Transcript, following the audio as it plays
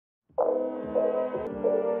Let's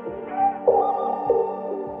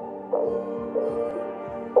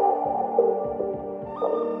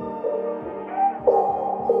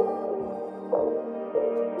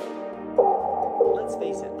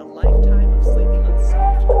face it, a lifetime of sleeping on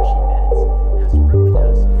soft, cushy beds has ruined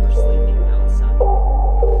us for sleeping outside.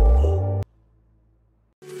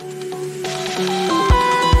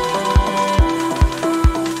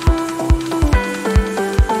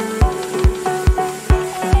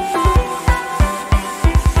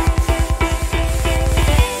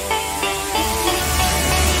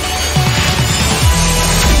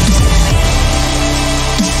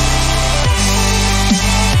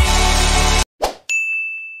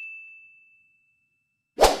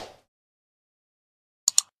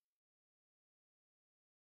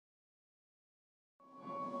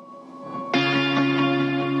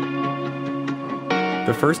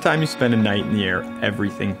 The first time you spend a night in the air,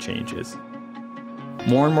 everything changes.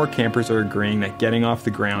 More and more campers are agreeing that getting off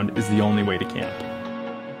the ground is the only way to camp.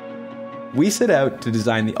 We set out to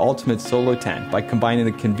design the ultimate solo tent by combining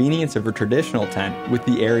the convenience of a traditional tent with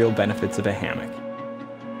the aerial benefits of a hammock.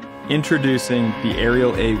 Introducing the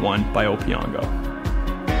Aerial A1 by Opiongo.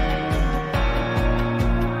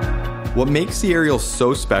 What makes the Aerial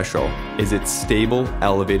so special is its stable,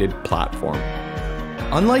 elevated platform.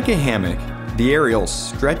 Unlike a hammock, the Aerial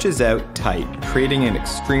stretches out tight, creating an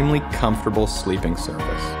extremely comfortable sleeping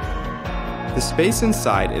surface. The space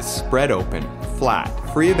inside is spread open, flat,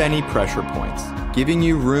 free of any pressure points, giving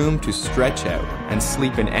you room to stretch out and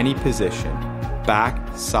sleep in any position, back,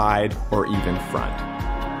 side, or even front.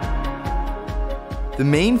 The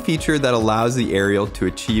main feature that allows the Aerial to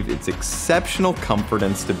achieve its exceptional comfort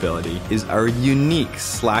and stability is our unique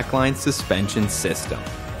slackline suspension system.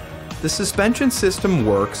 The suspension system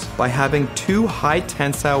works by having two high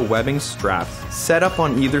tensile webbing straps set up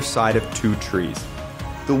on either side of two trees.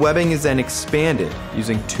 The webbing is then expanded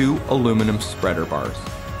using two aluminum spreader bars.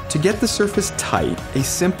 To get the surface tight, a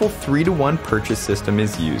simple 3-to-1 purchase system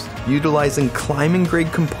is used, utilizing climbing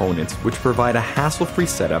grade components which provide a hassle-free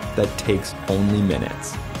setup that takes only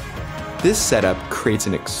minutes. This setup creates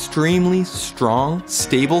an extremely strong,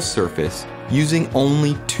 stable surface using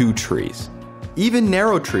only two trees. Even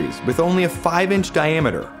narrow trees with only a 5-inch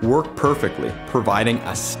diameter work perfectly, providing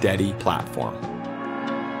a steady platform.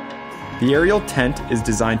 The Aerial tent is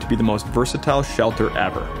designed to be the most versatile shelter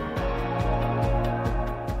ever.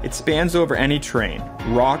 It spans over any terrain,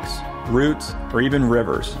 rocks, roots, or even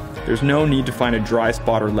rivers. There's no need to find a dry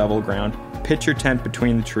spot or level ground. Pitch your tent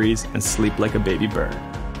between the trees and sleep like a baby bird.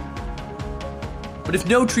 But if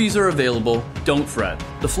no trees are available, don't fret.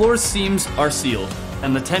 The floor's seams are sealed,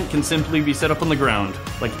 and the tent can simply be set up on the ground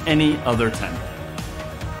like any other tent.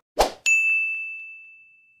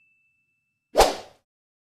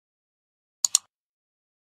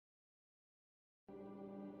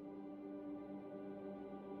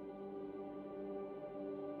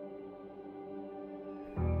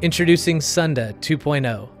 Introducing Sunda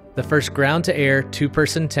 2.0, the first ground-to-air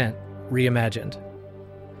two-person tent reimagined.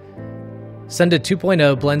 Sunda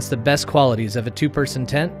 2.0 blends the best qualities of a two-person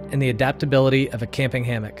tent and the adaptability of a camping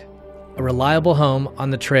hammock. A reliable home on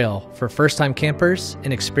the trail for first-time campers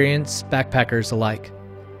and experienced backpackers alike.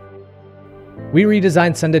 We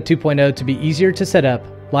redesigned Sunda 2.0 to be easier to set up,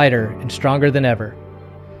 lighter, and stronger than ever.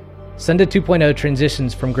 Sunda 2.0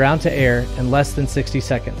 transitions from ground to air in less than 60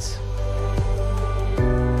 seconds.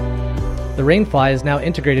 The Rainfly is now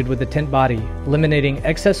integrated with the tent body, eliminating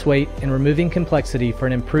excess weight and removing complexity for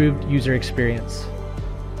an improved user experience.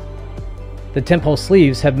 The tent pole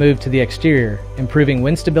sleeves have moved to the exterior, improving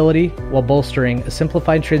wind stability while bolstering a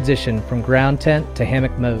simplified transition from ground tent to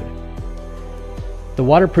hammock mode. The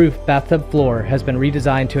waterproof bathtub floor has been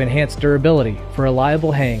redesigned to enhance durability for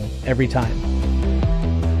reliable hang every time.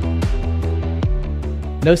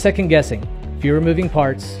 No second guessing, fewer moving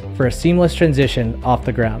parts for a seamless transition off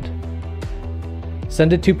the ground.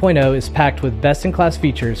 Sunda 2.0 is packed with best-in-class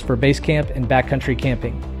features for base camp and backcountry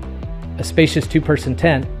camping. A spacious two-person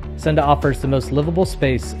tent, Sunda offers the most livable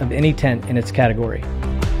space of any tent in its category.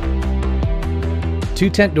 Two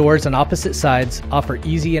tent doors on opposite sides offer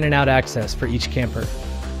easy in and out access for each camper.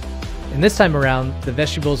 And this time around, the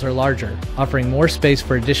vestibules are larger, offering more space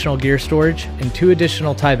for additional gear storage and two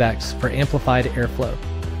additional tiebacks for amplified airflow.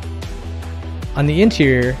 On the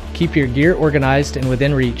interior, keep your gear organized and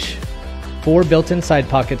within reach. 4 built-in side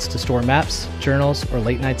pockets to store maps, journals, or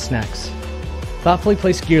late-night snacks. Thoughtfully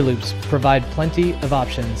placed gear loops provide plenty of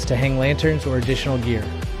options to hang lanterns or additional gear.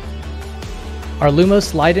 Our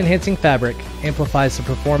Lumos light-enhancing fabric amplifies the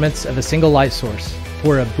performance of a single light source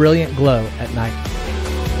for a brilliant glow at night.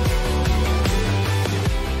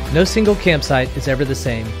 No single campsite is ever the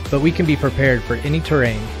same, but we can be prepared for any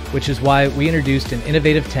terrain, which is why we introduced an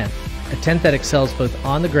innovative tent, a tent that excels both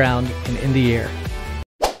on the ground and in the air.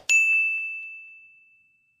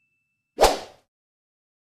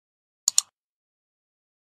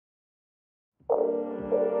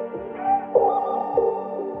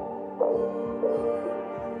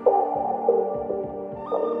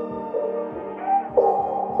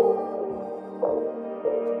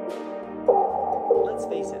 Let's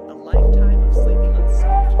face it, a lifetime of sleeping on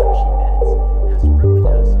soft, cushy beds has ruined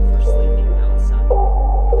us for sleeping outside.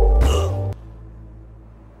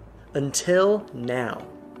 Until now.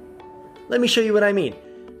 Let me show you what I mean.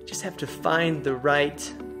 Just have to find the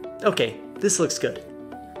right... Okay, this looks good.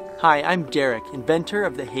 Hi, I'm Derek, inventor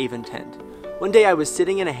of the Haven tent. One day I was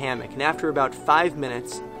sitting in a hammock, and after about 5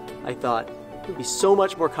 minutes, I thought it would be so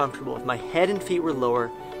much more comfortable if my head and feet were lower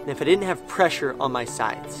and if I didn't have pressure on my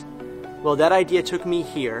sides. Well, that idea took me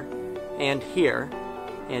here, and here,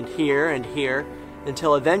 and here, and here,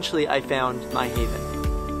 until eventually I found my Haven.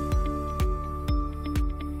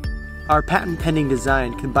 Our patent-pending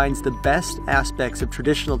design combines the best aspects of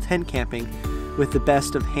traditional tent camping with the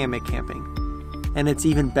best of hammock camping, and it's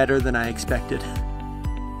even better than I expected.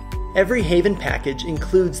 Every Haven package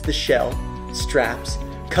includes the shell, straps,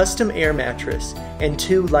 custom air mattress, and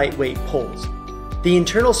 2 lightweight poles. The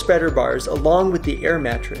internal spreader bars, along with the air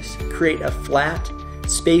mattress, create a flat,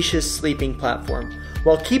 spacious sleeping platform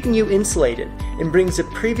while keeping you insulated and brings a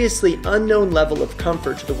previously unknown level of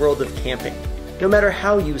comfort to the world of camping, no matter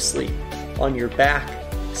how you sleep, on your back,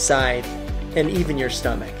 side, and even your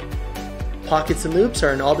stomach. Pockets and loops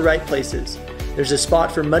are in all the right places. There's a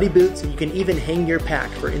spot for muddy boots, and you can even hang your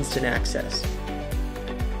pack for instant access.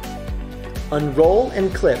 Unroll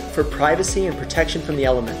and clip for privacy and protection from the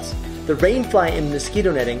elements. The rainfly and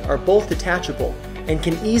mosquito netting are both detachable and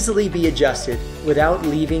can easily be adjusted without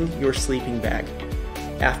leaving your sleeping bag.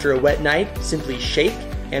 After a wet night, simply shake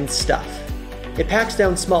and stuff. It packs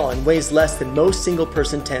down small and weighs less than most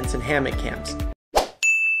single-person tents and hammock camps.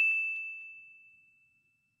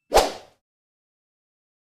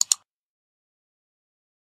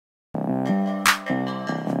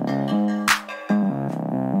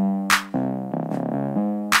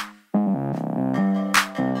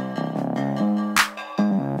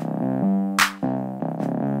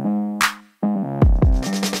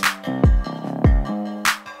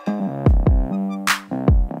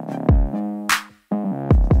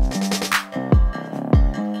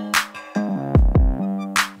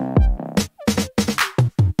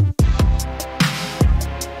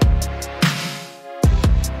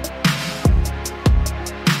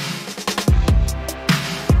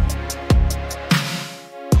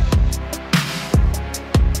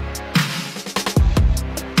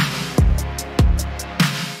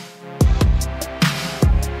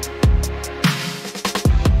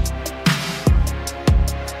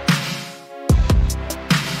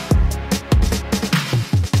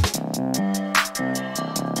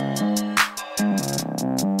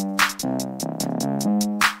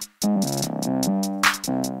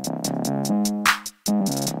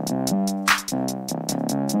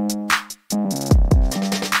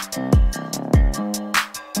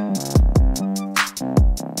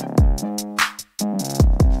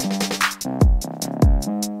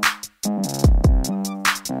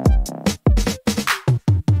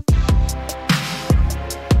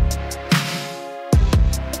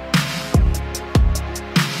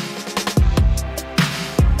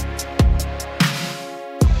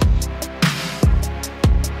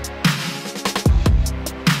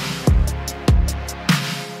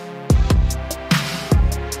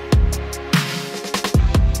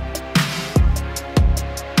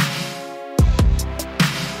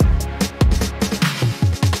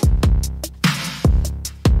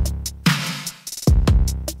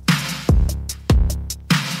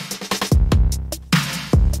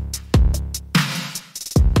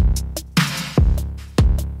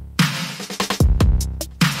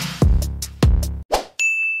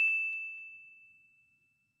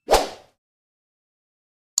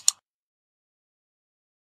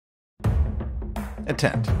 A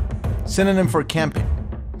tent. Synonym for camping.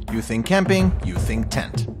 You think camping, you think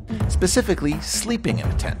tent. Specifically, sleeping in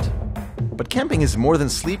a tent. But camping is more than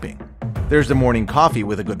sleeping. There's the morning coffee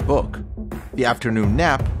with a good book, the afternoon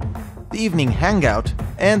nap, the evening hangout,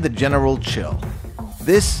 and the general chill.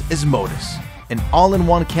 This is Modus, an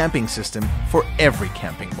all-in-one camping system for every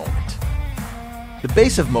camping moment. The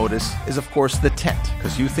base of Modus is of course the tent,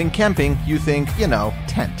 because you think camping, you think,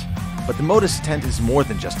 tent. But the Modus tent is more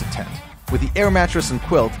than just a tent. With the air mattress and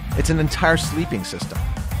quilt, it's an entire sleeping system.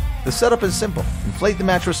 The setup is simple. Inflate the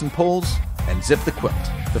mattress and poles, and zip the quilt.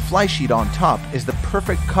 The fly sheet on top is the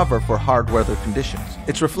perfect cover for hard weather conditions.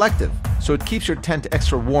 It's reflective, so it keeps your tent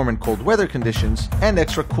extra warm in cold weather conditions and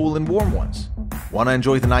extra cool in warm ones. Want to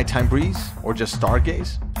enjoy the nighttime breeze or just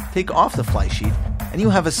stargaze? Take off the fly sheet and you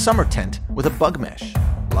have a summer tent with a bug mesh.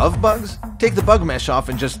 Love bugs? Take the bug mesh off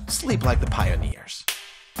and just sleep like the pioneers.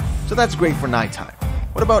 So that's great for nighttime.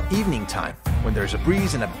 What about evening time? When there's a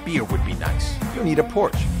breeze and a beer would be nice. You need a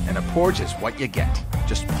porch, and a porch is what you get.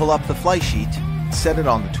 Just pull up the fly sheet, set it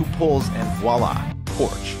on the 2 poles, and voila,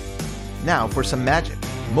 porch. Now for some magic.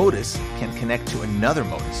 Modus can connect to another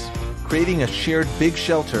Modus, creating a shared big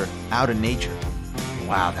shelter out in nature.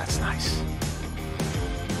 Wow, that's nice.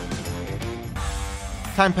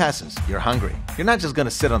 Time passes, you're hungry. You're not just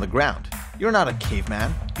gonna sit on the ground. You're not a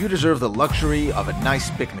caveman. You deserve the luxury of a nice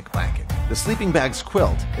picnic blanket. The sleeping bag's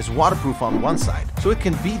quilt is waterproof on one side, so it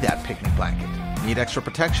can be that picnic blanket. Need extra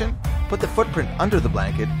protection? Put the footprint under the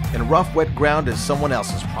blanket, and rough, wet ground is someone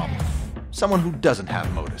else's problem. Someone who doesn't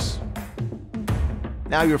have Modus.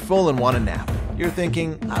 Now you're full and want a nap. You're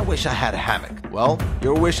thinking, I wish I had a hammock. Well,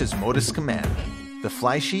 your wish is Modus' command. The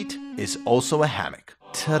fly sheet is also a hammock.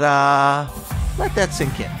 Ta-da! Let that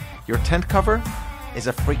sink in. Your tent cover is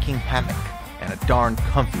a freaking hammock, and a darn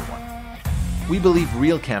comfy one. We believe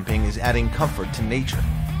real camping is adding comfort to nature,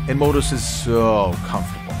 and Modus is so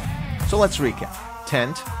comfortable. So let's recap.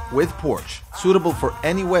 Tent with porch, suitable for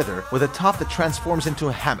any weather with a top that transforms into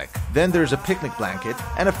a hammock. Then there's a picnic blanket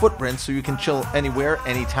and a footprint so you can chill anywhere,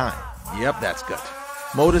 anytime. Yep, that's good.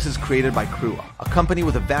 Modus is created by Crua, a company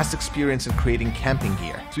with a vast experience in creating camping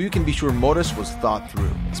gear, so you can be sure Modus was thought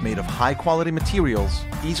through. It's made of high-quality materials,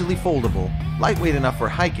 easily foldable, lightweight enough for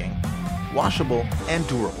hiking, washable, and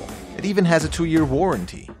durable. It even has a 2-year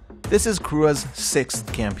warranty. This is Crua's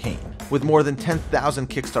 6th campaign, with more than 10,000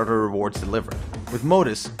 Kickstarter rewards delivered. With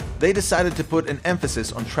Modus, they decided to put an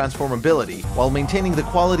emphasis on transformability while maintaining the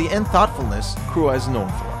quality and thoughtfulness Crua is known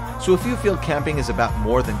for. So if you feel camping is about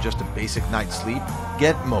more than just a basic night's sleep,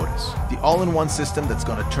 get Modus, the all-in-one system that's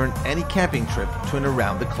going to turn any camping trip to an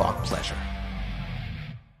around-the-clock pleasure.